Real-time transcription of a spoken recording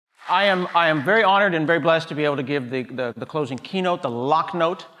I am very honored and very blessed to be able to give the closing keynote, the lock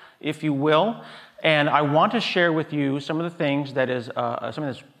note, if you will. And I want to share with you some of the things that is something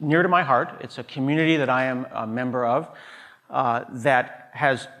that's near to my heart. It's a community that I am a member of that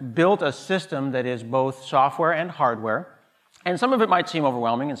has built a system that is both software and hardware. And some of it might seem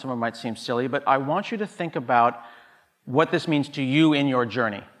overwhelming and some of it might seem silly, but I want you to think about what this means to you in your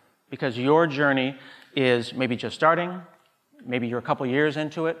journey. Because your journey is maybe just starting, maybe you're a couple years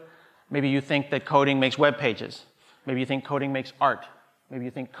into it, maybe you think that coding makes web pages, maybe you think coding makes art, maybe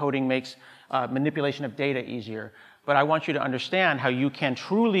you think coding makes manipulation of data easier. But I want you to understand how you can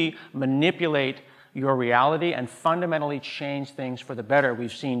truly manipulate your reality and fundamentally change things for the better.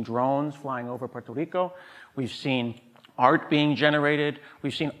 We've seen drones flying over Puerto Rico, we've seen art being generated,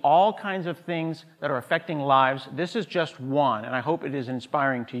 we've seen all kinds of things that are affecting lives. This is just one, and I hope it is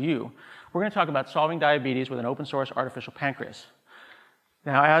inspiring to you. We're going to talk about solving diabetes with an open source artificial pancreas.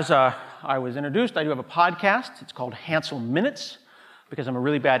 Now, as I was introduced, I do have a podcast. It's called Hanselman, because I'm a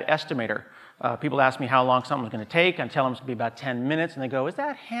really bad estimator. People ask me how long something's going to take. I tell them it's going to be about 10 minutes, and they go, is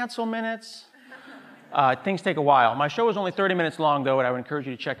that Hanselman? Things take a while. My show is only 30 minutes long, though, and I would encourage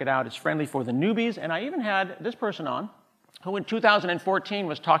you to check it out. It's friendly for the newbies, and I even had this person on, who in 2014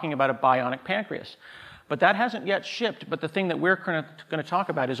 was talking about a bionic pancreas. But that hasn't yet shipped, but the thing that we're going to talk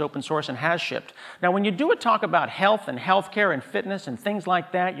about is open source and has shipped. Now, when you do a talk about health and healthcare and fitness and things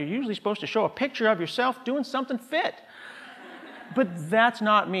like that, you're usually supposed to show a picture of yourself doing something fit. But that's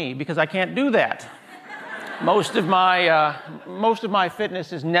not me, because I can't do that. Most of my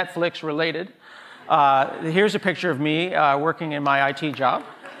fitness is Netflix related. Here's a picture of me working in my IT job.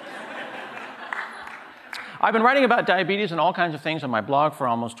 I've been writing about diabetes and all kinds of things on my blog for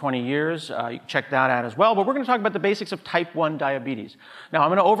almost 20 years. You can check that out as well. But we're going to talk about the basics of type 1 diabetes. Now,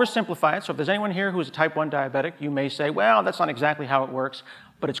 I'm going to oversimplify it. So if there's anyone here who's a type 1 diabetic, you may say, well, that's not exactly how it works.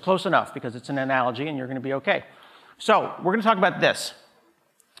 But it's close enough because it's an analogy and you're going to be OK. So we're going to talk about this.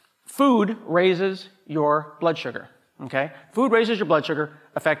 Food raises your blood sugar. Okay? Food raises your blood sugar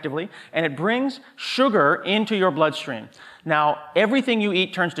effectively, and it brings sugar into your bloodstream. Now, everything you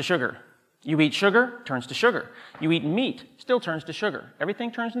eat turns to sugar. You eat sugar, turns to sugar. You eat meat, still turns to sugar.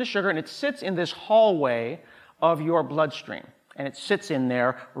 Everything turns into sugar, and it sits in this hallway of your bloodstream. And it sits in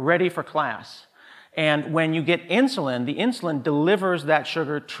there ready for class. And when you get insulin, the insulin delivers that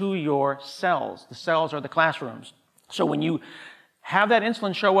sugar to your cells. The cells are the classrooms. So when you have that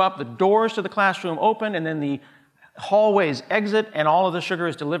insulin show up, the doors to the classroom open, and then the hallways exit, and all of the sugar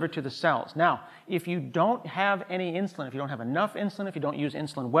is delivered to the cells. Now, if you don't have any insulin, if you don't have enough insulin, if you don't use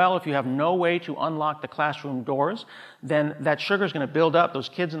insulin well, if you have no way to unlock the classroom doors, then that sugar is going to build up. Those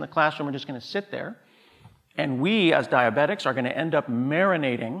kids in the classroom are just going to sit there. And we, as diabetics, are going to end up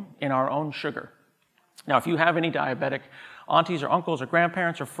marinating in our own sugar. Now, if you have any diabetic aunties or uncles or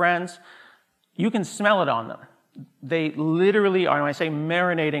grandparents or friends, you can smell it on them. They literally are, when I say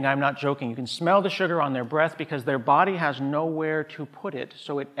marinating, I'm not joking. You can smell the sugar on their breath because their body has nowhere to put it,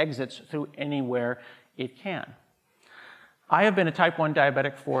 so it exits through anywhere it can. I have been a type 1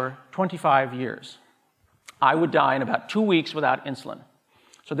 diabetic for 25 years. I would die in about 2 weeks without insulin.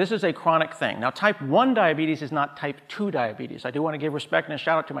 So this is a chronic thing. Now, type 1 diabetes is not type 2 diabetes. I do want to give respect and a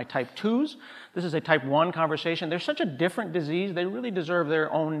shout out to my type 2s. This is a type 1 conversation. They're such a different disease, they really deserve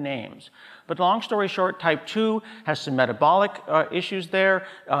their own names. But long story short, type 2 has some metabolic issues there.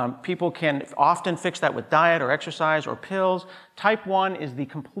 People can often fix that with diet or exercise or pills. Type 1 is the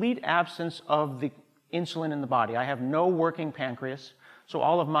complete absence of the insulin in the body. I have no working pancreas, so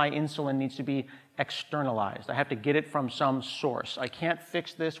all of my insulin needs to be externalized. I have to get it from some source. I can't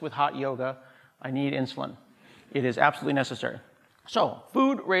fix this with hot yoga. I need insulin. It is absolutely necessary. So,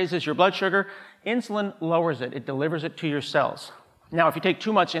 food raises your blood sugar. Insulin lowers it. It delivers it to your cells. Now, if you take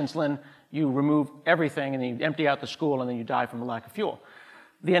too much insulin, you remove everything and then you empty out the school and then you die from the lack of fuel.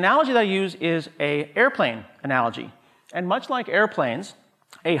 The analogy that I use is an airplane analogy. And much like airplanes,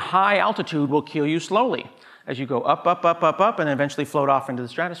 a high altitude will kill you slowly as you go up, up, up, up, up, and eventually float off into the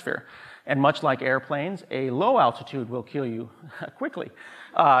stratosphere. And much like airplanes, a low altitude will kill you quickly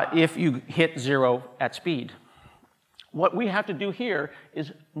if you hit zero at speed. What we have to do here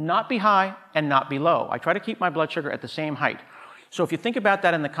is not be high and not be low. I try to keep my blood sugar at the same height. So if you think about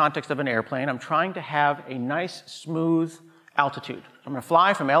that in the context of an airplane, I'm trying to have a nice, smooth altitude. I'm going to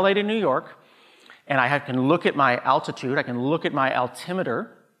fly from LA to New York, and I can look at my altitude. I can look at my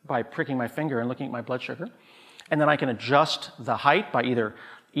altimeter by pricking my finger and looking at my blood sugar. And then I can adjust the height by either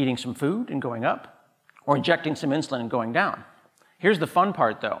eating some food and going up, or injecting some insulin and going down. Here's the fun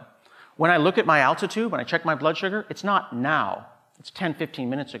part, though. When I look at my altitude, when I check my blood sugar, it's not now. It's 10, 15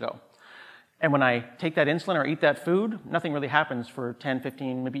 minutes ago. And when I take that insulin or eat that food, nothing really happens for 10,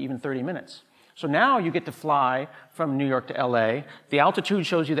 15, maybe even 30 minutes. So now you get to fly from New York to LA. The altitude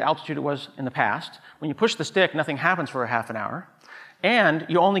shows you the altitude it was in the past. When you push the stick, nothing happens for a half an hour. And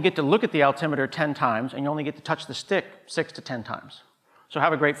you only get to look at the altimeter 10 times, and you only get to touch the stick 6 to 10 times. So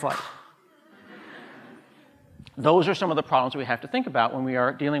have a great flight. Those are some of the problems we have to think about when we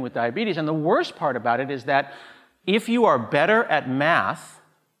are dealing with diabetes. And the worst part about it is that if you are better at math,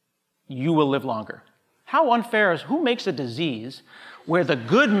 you will live longer. How unfair is, who makes a disease where the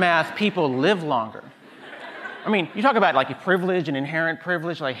good math people live longer? I mean, you talk about like privilege and inherent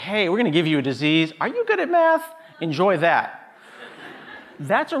privilege, like, hey, we're gonna give you a disease. Are you good at math? Enjoy that.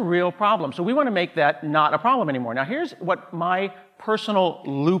 That's a real problem. So we wanna make that not a problem anymore. Now here's what my personal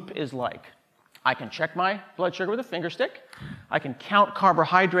loop is like. I can check my blood sugar with a finger stick. I can count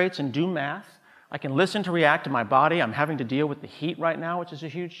carbohydrates and do math. I can listen to react to my body. I'm having to deal with the heat right now, which is a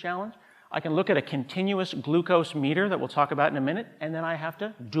huge challenge. I can look at a continuous glucose meter that we'll talk about in a minute, and then I have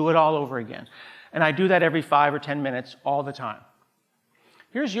to do it all over again. And I do that every 5 or 10 minutes all the time.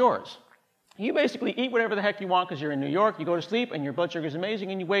 Here's yours. You basically eat whatever the heck you want because you're in New York, you go to sleep, and your blood sugar is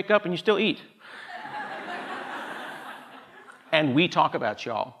amazing, and you wake up and you still eat. And we talk about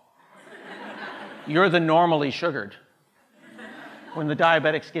y'all. You're the normally sugared. When the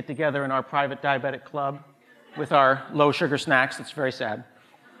diabetics get together in our private diabetic club with our low sugar snacks, it's very sad.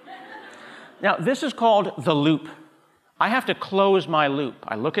 Now, this is called the loop. I have to close my loop.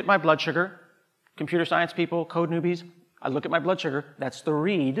 I look at my blood sugar. Computer science people, code newbies, I look at my blood sugar. That's the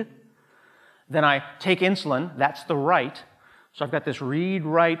read. Then I take insulin. That's the write. So I've got this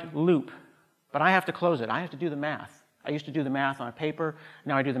read-write loop. But I have to close it. I have to do the math. I used to do the math on a paper.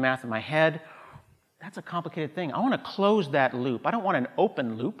 Now I do the math in my head. That's a complicated thing. I want to close that loop. I don't want an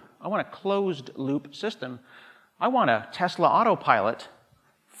open loop. I want a closed loop system. I want a Tesla autopilot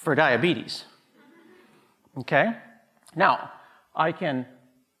for diabetes. Okay? Now, I can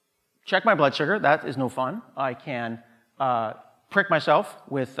check my blood sugar. That is no fun. I can prick myself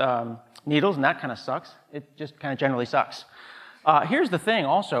with needles, and that kind of sucks. It just kind of generally sucks. Here's the thing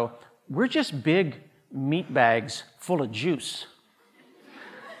also. We're just big meat bags full of juice.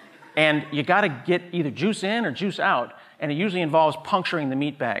 And you got to get either juice in or juice out, and it usually involves puncturing the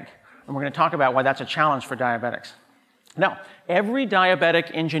meat bag. And we're going to talk about why that's a challenge for diabetics. Now, every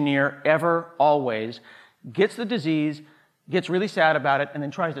diabetic engineer ever, always, gets the disease, gets really sad about it, and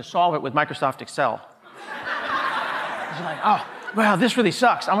then tries to solve it with Microsoft Excel. It's like, oh, well, this really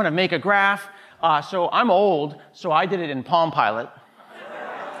sucks. I'm going to make a graph. So I'm old, so I did it in Palm Pilot.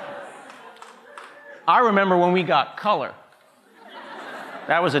 I remember when we got color.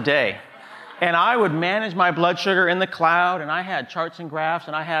 That was a day. And I would manage my blood sugar in the cloud, and I had charts and graphs,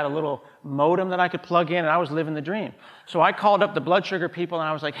 and I had a little modem that I could plug in, and I was living the dream. So I called up the blood sugar people, and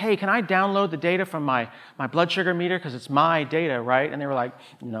I was like, hey, can I download the data from my blood sugar meter? Because it's my data, right? And they were like,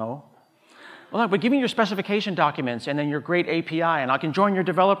 no. Well, but give me your specification documents, and then your great API, and I can join your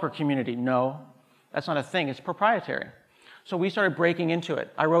developer community. No, that's not a thing. It's proprietary. So we started breaking into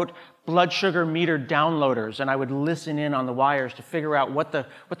it. I wrote blood sugar meter downloaders, and I would listen in on the wires to figure out what the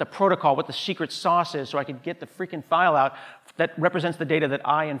protocol, what the secret sauce is, so I could get the freaking file out that represents the data that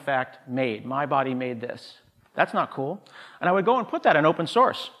I, in fact, made. My body made this. That's not cool. And I would go and put that in open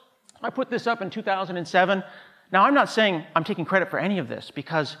source. I put this up in 2007. Now, I'm not saying I'm taking credit for any of this,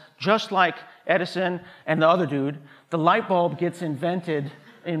 because just like Edison and the other dude, the light bulb gets invented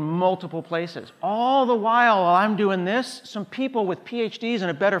in multiple places. All the while I'm doing this, some people with PhDs and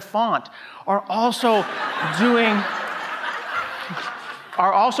a better font are also doing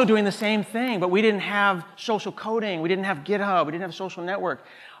the same thing, but we didn't have social coding, we didn't have GitHub, we didn't have a social network.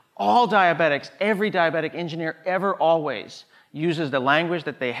 All diabetics, every diabetic engineer ever, always uses the language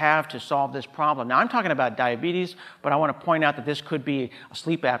that they have to solve this problem. Now, I'm talking about diabetes, but I want to point out that this could be a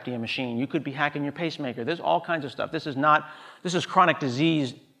sleep apnea machine. You could be hacking your pacemaker. There's all kinds of stuff. This is chronic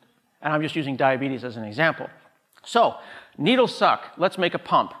disease, and I'm just using diabetes as an example. So, needles suck. Let's make a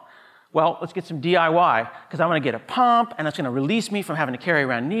pump. Well, let's get some DIY, because I'm going to get a pump, and it's going to release me from having to carry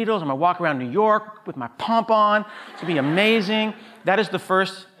around needles. I'm going to walk around New York with my pump on. It's going to be amazing. That is the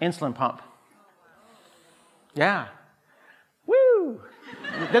first insulin pump. Yeah. Woo!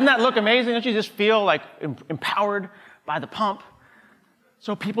 Doesn't that look amazing? Don't you just feel like empowered by the pump?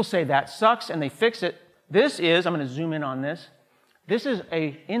 So people say that sucks, and they fix it. This is, I'm going to zoom in on this. This is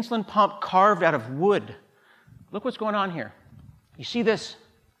an insulin pump carved out of wood. Look what's going on here. You see this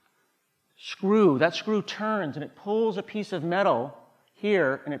screw? That screw turns, and it pulls a piece of metal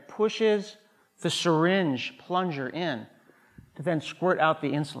here, and it pushes the syringe plunger in to then squirt out the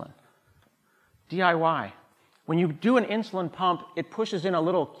insulin. DIY. When you do an insulin pump, it pushes in a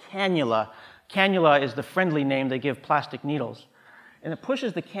little cannula. Cannula is the friendly name they give plastic needles. And it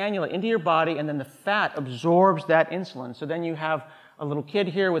pushes the cannula into your body, and then the fat absorbs that insulin. So then you have a little kid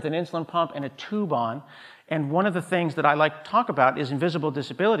here with an insulin pump and a tube on. And one of the things that I like to talk about is invisible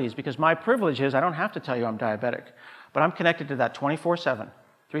disabilities, because my privilege is I don't have to tell you I'm diabetic, but I'm connected to that 24/7,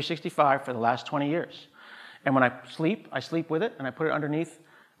 365 for the last 20 years. And when I sleep with it, and I put it underneath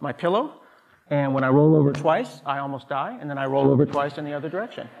my pillow. And when I roll over twice, I almost die, and then I roll over twice in the other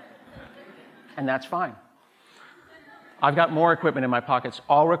direction. And that's fine. I've got more equipment in my pockets,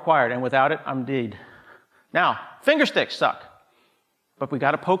 all required, and without it, I'm dead. Now, finger sticks suck, but we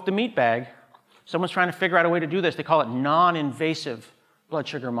got to poke the meat bag. Someone's trying to figure out a way to do this. They call it non-invasive blood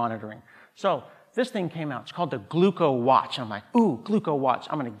sugar monitoring. So this thing came out. It's called the Gluco Watch. I'm like, ooh, Gluco Watch.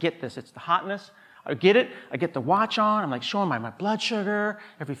 I'm going to get this. It's the hotness. I get it. I get the watch on. I'm like showing my blood sugar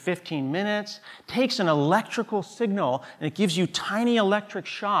every 15 minutes. It takes an electrical signal, and it gives you tiny electric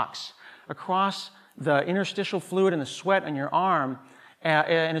shocks across the interstitial fluid and the sweat on your arm.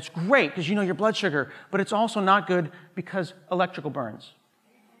 And it's great because you know your blood sugar, but it's also not good because electrical burns.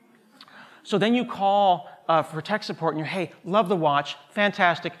 So then you call for tech support and you're, hey, love the watch,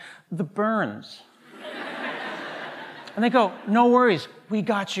 fantastic, the burns. And they go, no worries, we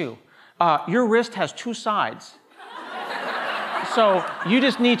got you. Your wrist has 2 sides. So you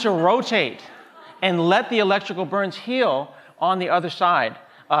just need to rotate and let the electrical burns heal on the other side.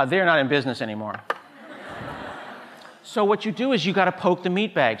 They're not in business anymore. So what you do is you got to poke the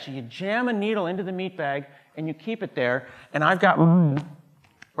meat bag. So you jam a needle into the meat bag and you keep it there. And I've got mine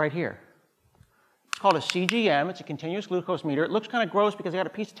right here. It's called a CGM. It's a continuous glucose meter. It looks kind of gross because I got a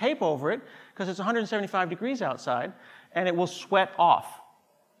piece of tape over it because it's 175 degrees outside, and it will sweat off.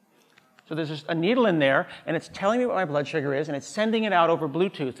 So there's just a needle in there, and it's telling me what my blood sugar is, and it's sending it out over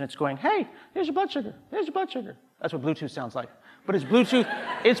Bluetooth, and it's going, hey, here's your blood sugar. Here's your blood sugar. That's what Bluetooth sounds like. But it's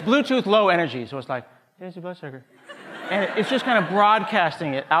Bluetooth low energy, so it's like, here's your blood sugar. And it's just kind of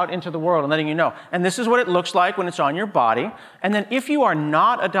broadcasting it out into the world and letting you know. And this is what it looks like when it's on your body. And then if you are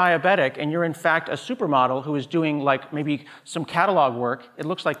not a diabetic and you're in fact a supermodel who is doing like maybe some catalog work, it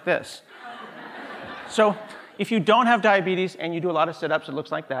looks like this. So if you don't have diabetes and you do a lot of sit-ups, it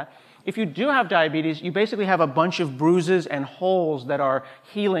looks like that. If you do have diabetes, you basically have a bunch of bruises and holes that are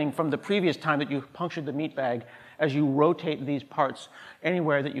healing from the previous time that you punctured the meat bag as you rotate these parts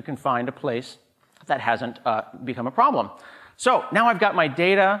anywhere that you can find a place that hasn't become a problem. So now I've got my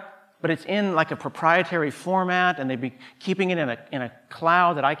data, but it's in like a proprietary format, and they'd be keeping it in a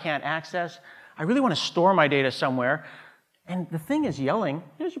cloud that I can't access. I really want to store my data somewhere, and the thing is yelling,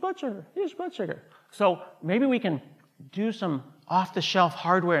 here's your blood sugar, here's your blood sugar. So maybe we can do some off-the-shelf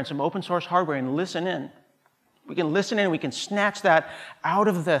hardware and some open-source hardware and listen in. We can listen in, we can snatch that out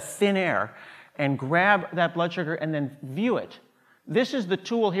of the thin air and grab that blood sugar and then view it. This is the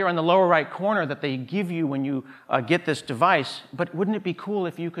tool here on the lower right corner that they give you when you get this device, but wouldn't it be cool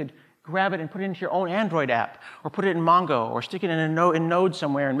if you could grab it and put it into your own Android app, or put it in Mongo, or stick it in Node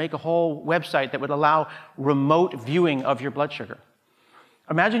somewhere and make a whole website that would allow remote viewing of your blood sugar?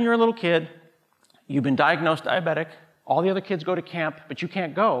 Imagine you're a little kid, you've been diagnosed diabetic, all the other kids go to camp, but you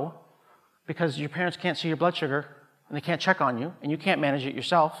can't go because your parents can't see your blood sugar and they can't check on you, and you can't manage it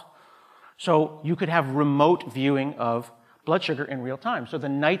yourself. So you could have remote viewing of blood sugar in real time. So the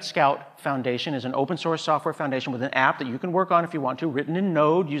Night Scout Foundation is an open source software foundation with an app that you can work on if you want to, written in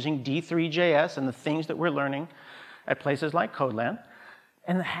Node using D3.js and the things that we're learning at places like Codeland.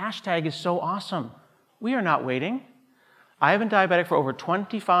 And the hashtag is so awesome. We are not waiting. I have been diabetic for over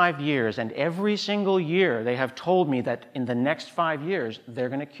 25 years, and every single year they have told me that in the next 5 years, they're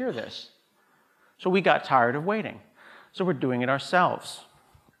going to cure this. So we got tired of waiting. So we're doing it ourselves.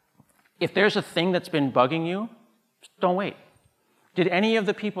 If there's a thing that's been bugging you, don't wait. Did any of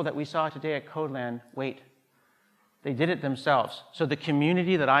the people that we saw today at Codeland wait? They did it themselves. So the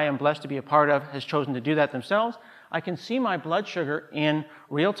community that I am blessed to be a part of has chosen to do that themselves. I can see my blood sugar in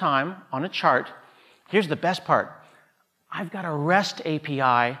real time on a chart. Here's the best part. I've got a REST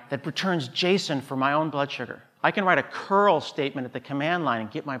API that returns JSON for my own blood sugar. I can write a curl statement at the command line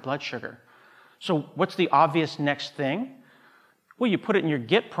and get my blood sugar. So what's the obvious next thing? Well, you put it in your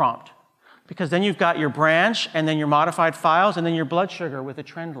Git prompt, because then you've got your branch, and then your modified files, and then your blood sugar with a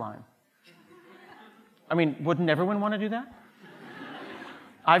trend line. I mean, wouldn't everyone want to do that?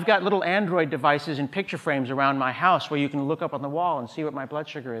 I've got little Android devices and picture frames around my house where you can look up on the wall and see what my blood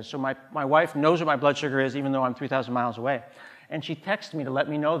sugar is. So my wife knows what my blood sugar is, even though I'm 3,000 miles away. And she texts me to let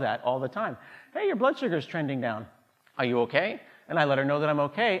me know that all the time. Hey, your blood sugar is trending down. Are you okay? And I let her know that I'm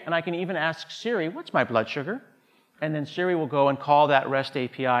okay. And I can even ask Siri, what's my blood sugar? And then Siri will go and call that REST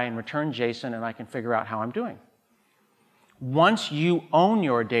API and return JSON, and I can figure out how I'm doing. once you own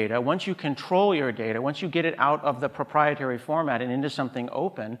your data, once you control your data, once you get it out of the proprietary format and into something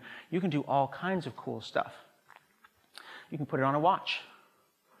open, you can do all kinds of cool stuff. You can put it on a watch,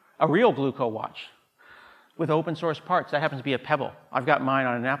 a real Blueco watch with open source parts. That happens to be a Pebble. I've got mine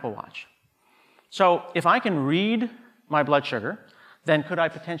on an Apple Watch. So if I can read my blood sugar, then could I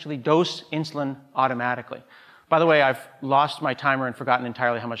potentially dose insulin automatically? By the way, I've lost my timer and forgotten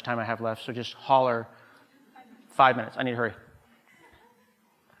entirely how much time I have left, so just holler 5 minutes. I need to hurry.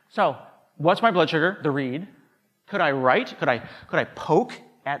 So, what's my blood sugar? The read. Could I write? Could I poke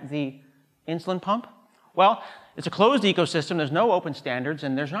at the insulin pump? Well, it's a closed ecosystem. There's no open standards,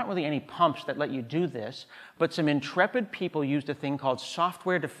 and there's not really any pumps that let you do this, but some intrepid people used a thing called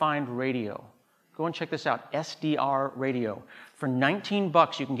software-defined radio. Go and check this out, SDR radio. For 19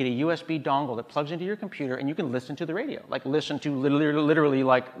 bucks, you can get a USB dongle that plugs into your computer, and you can listen to the radio, like listen to literally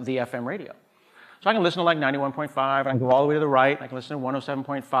like the FM radio. So I can listen to like 91.5, I can go all the way to the right, I can listen to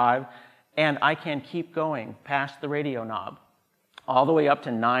 107.5, and I can keep going past the radio knob, all the way up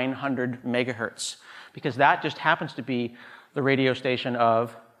to 900 megahertz, because that just happens to be the radio station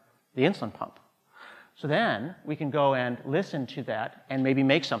of the insulin pump. So then we can go and listen to that and maybe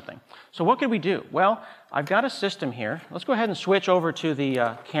make something. So what could we do? Well, I've got a system here. Let's go ahead and switch over to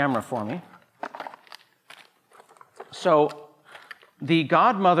the camera for me. So the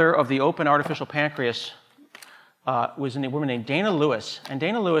godmother of the open artificial pancreas was a woman named Dana Lewis. And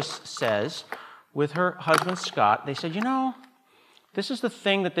Dana Lewis says, with her husband Scott, they said, you know, this is the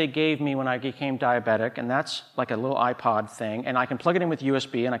thing that they gave me when I became diabetic, and that's like a little iPod thing, and I can plug it in with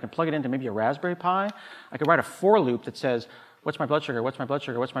USB, and I can plug it into maybe a Raspberry Pi. I could write a for loop that says, what's my blood sugar, what's my blood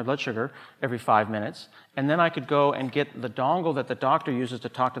sugar, what's my blood sugar, every 5 minutes. And then I could go and get the dongle that the doctor uses to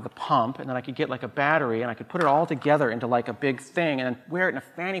talk to the pump, and then I could get like a battery, and I could put it all together into like a big thing, and then wear it in a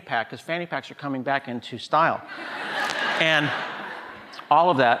fanny pack, because fanny packs are coming back into style. And all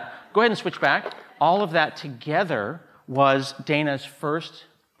of that, go ahead and switch back, all of that together was Dana's first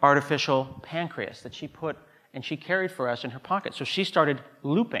artificial pancreas that she put and she carried for us in her pocket. So she started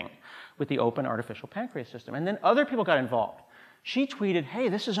looping with the open artificial pancreas system. And then other people got involved. She tweeted, hey,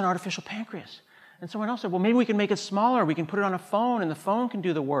 this is an artificial pancreas. And someone else said, well, maybe we can make it smaller. We can put it on a phone, and the phone can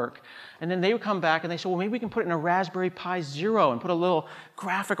do the work. And then they would come back, and they said, well, maybe we can put it in a Raspberry Pi Zero and put a little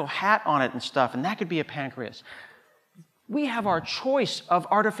graphical hat on it and stuff, and that could be a pancreas. We have our choice of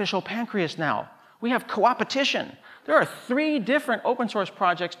artificial pancreas now. We have coopetition. There are 3 different open source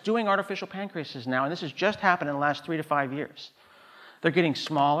projects doing artificial pancreases now, and this has just happened in the last 3 to 5 years. They're getting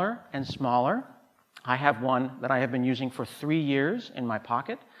smaller and smaller. I have one that I have been using for 3 years in my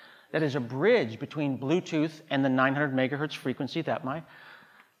pocket that is a bridge between Bluetooth and the 900 megahertz frequency that my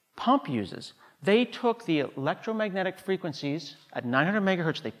pump uses. They took the electromagnetic frequencies at 900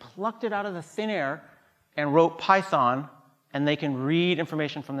 megahertz, they plucked it out of the thin air and wrote Python, and they can read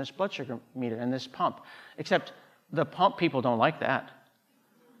information from this blood sugar meter and this pump. Except the pump people don't like that.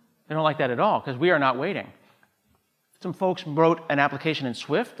 They don't like that at all, because we are not waiting. Some folks wrote an application in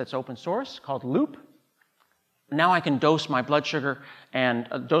Swift that's open source called Loop. Now I can dose my blood sugar and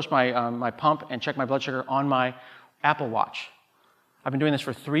dose my pump and check my blood sugar on my Apple Watch. I've been doing this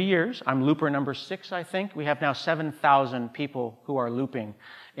for 3 years. I'm looper number 6, I think. We have now 7,000 people who are looping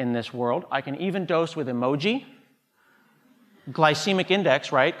in this world. I can even dose with emoji. Glycemic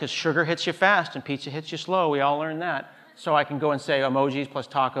index, right? Because sugar hits you fast and pizza hits you slow. We all learned that. So I can go and say emojis plus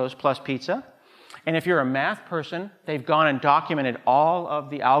tacos plus pizza. And if you're a math person, they've gone and documented all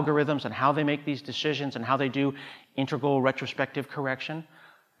of the algorithms and how they make these decisions and how they do integral retrospective correction.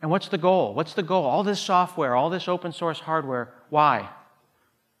 And what's the goal? What's the goal? All this software, all this open source hardware, why?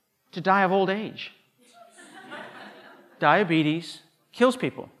 To die of old age. Diabetes kills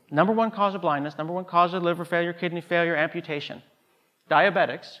people. Number 1 cause of blindness, number 1 cause of liver failure, kidney failure, amputation.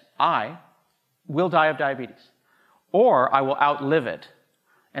 Diabetics, I will die of diabetes. Or I will outlive it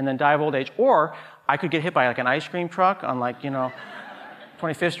and then die of old age. Or I could get hit by like an ice cream truck on like,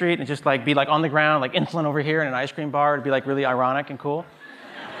 25th Street and just like be like on the ground, like insulin over here in an ice cream bar. It'd be like really ironic and cool.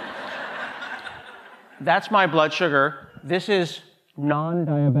 That's my blood sugar. This is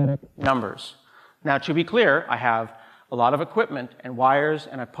non-diabetic numbers. Now, to be clear, I have a lot of equipment and wires,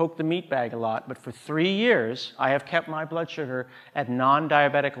 and I poke the meat bag a lot, but for 3 years, I have kept my blood sugar at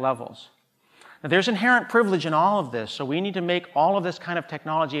non-diabetic levels. Now, there's inherent privilege in all of this, so we need to make all of this kind of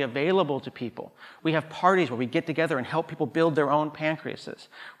technology available to people. We have parties where we get together and help people build their own pancreases.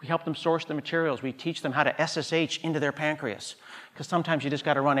 We help them source the materials. We teach them how to SSH into their pancreas, because sometimes you just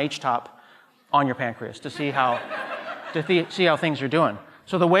got to run HTOP on your pancreas to see how, see how things are doing.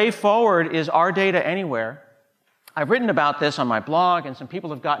 So the way forward is our data anywhere. I've written about this on my blog, and some people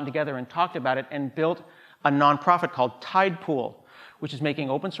have gotten together and talked about it and built a nonprofit called Tidepool, which is making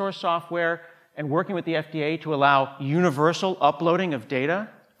open source software and working with the FDA to allow universal uploading of data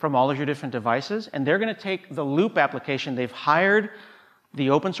from all of your different devices. And they're going to take the Loop application. They've hired the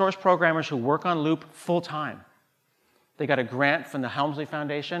open source programmers who work on Loop full time. They got a grant from the Helmsley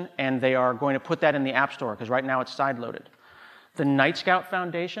Foundation, and they are going to put that in the App Store, because right now it's side-loaded. The Night Scout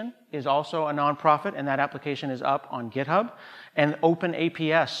Foundation is also a nonprofit, and that application is up on GitHub. And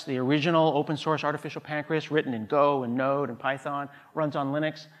OpenAPS, the original open source artificial pancreas written in Go and Node and Python, runs on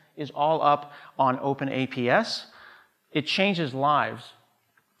Linux, is all up on OpenAPS. It changes lives.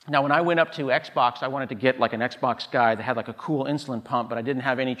 Now, when I went up to Xbox, I wanted to get like an Xbox guy that had like a cool insulin pump, but I didn't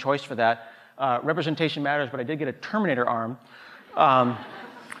have any choice for that. Representation matters, but I did get a Terminator arm.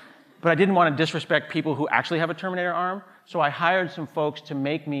 But I didn't want to disrespect people who actually have a Terminator arm, so I hired some folks to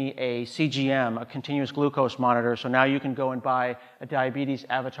make me a CGM, a continuous glucose monitor, so now you can go and buy a diabetes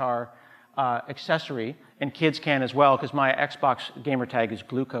avatar accessory, and kids can as well, because my Xbox gamer tag is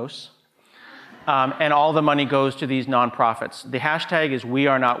glucose. And all the money goes to these nonprofits. The hashtag is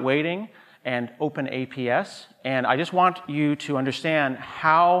WeAreNotWaiting and OpenAPS, and I just want you to understand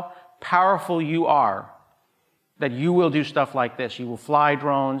how powerful you are, that you will do stuff like this. You will fly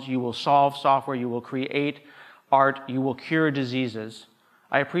drones, you will solve software, you will create art, you will cure diseases.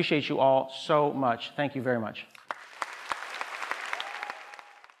 I appreciate you all so much. Thank you very much.